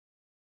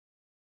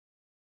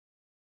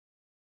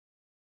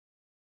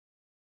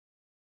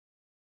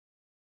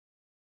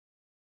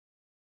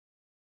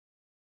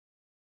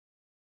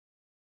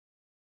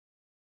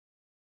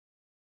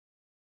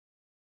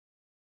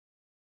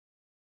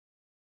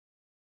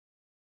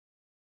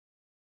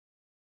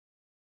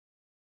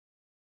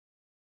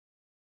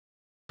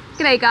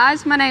G'day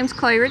guys, my name's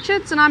Chloe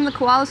Richards and I'm the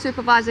Koala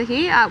Supervisor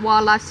here at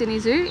Wildlife Sydney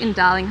Zoo in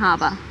Darling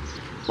Harbour.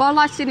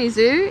 Wildlife Sydney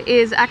Zoo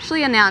is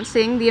actually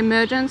announcing the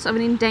emergence of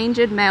an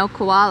endangered male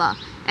koala,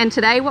 and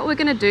today what we're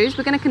going to do is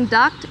we're going to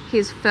conduct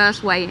his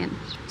first weigh-in.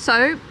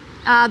 So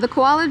the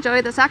Koala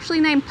Joey that's actually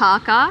named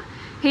Parker,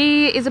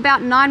 he is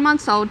about 9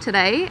 months old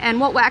today, and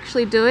what we're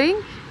actually doing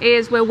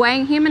is we're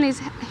weighing him, and he's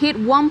hit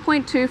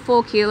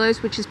 1.24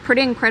 kilos, which is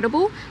pretty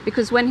incredible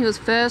because when he was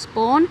first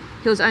born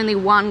he was only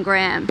 1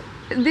 gram.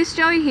 This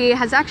Joey here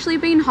has actually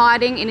been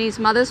hiding in his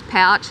mother's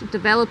pouch,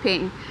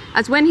 developing,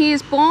 as when he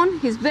is born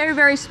he's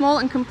very small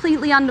and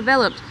completely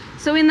undeveloped.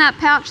 So in that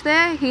pouch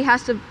there he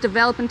has to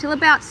develop until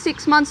about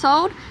 6 months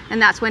old,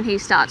 and that's when he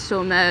starts to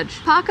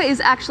emerge. Parker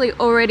is actually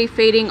already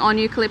feeding on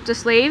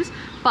eucalyptus leaves,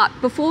 but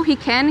before he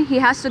can, he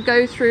has to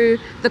go through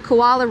the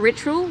koala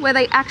ritual where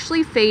they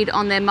actually feed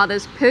on their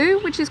mother's poo,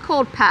 which is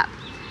called pap.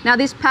 Now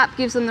this pap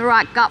gives them the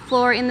right gut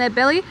flora in their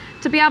belly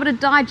to be able to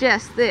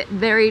digest the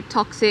very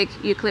toxic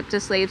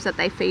eucalyptus leaves that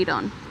they feed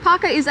on.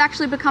 Parker is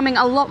actually becoming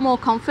a lot more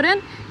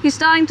confident. He's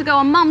starting to go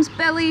on mum's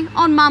belly,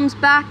 on mum's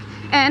back,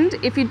 and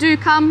if you do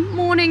come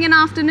morning and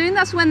afternoon,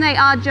 that's when they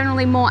are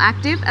generally more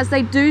active, as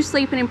they do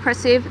sleep an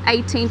impressive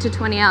 18 to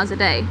 20 hours a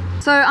day.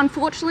 So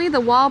unfortunately,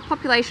 the wild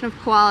population of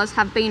koalas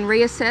have been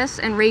reassessed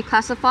and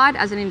reclassified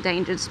as an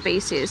endangered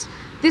species.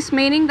 This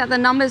meaning that the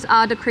numbers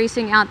are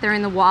decreasing out there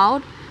in the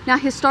wild. Now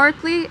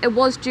historically, it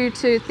was due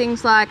to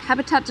things like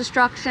habitat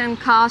destruction,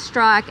 car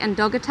strike and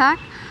dog attack,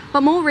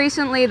 but more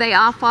recently they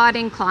are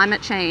fighting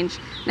climate change.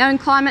 Now in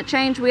climate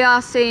change we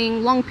are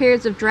seeing long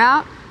periods of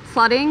drought,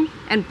 flooding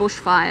and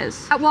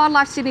bushfires. At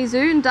Wildlife Sydney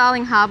Zoo in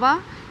Darling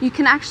Harbour, you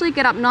can actually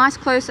get up nice,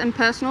 close and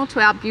personal to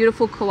our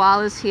beautiful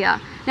koalas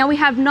here. Now we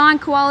have 9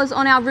 koalas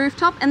on our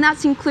rooftop, and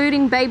that's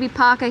including baby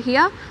Parker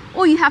here.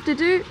 All you have to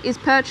do is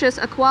purchase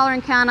a Koala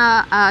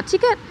Encounter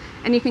ticket,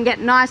 and you can get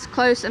nice,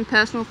 close and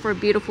personal for a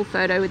beautiful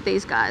photo with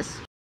these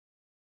guys.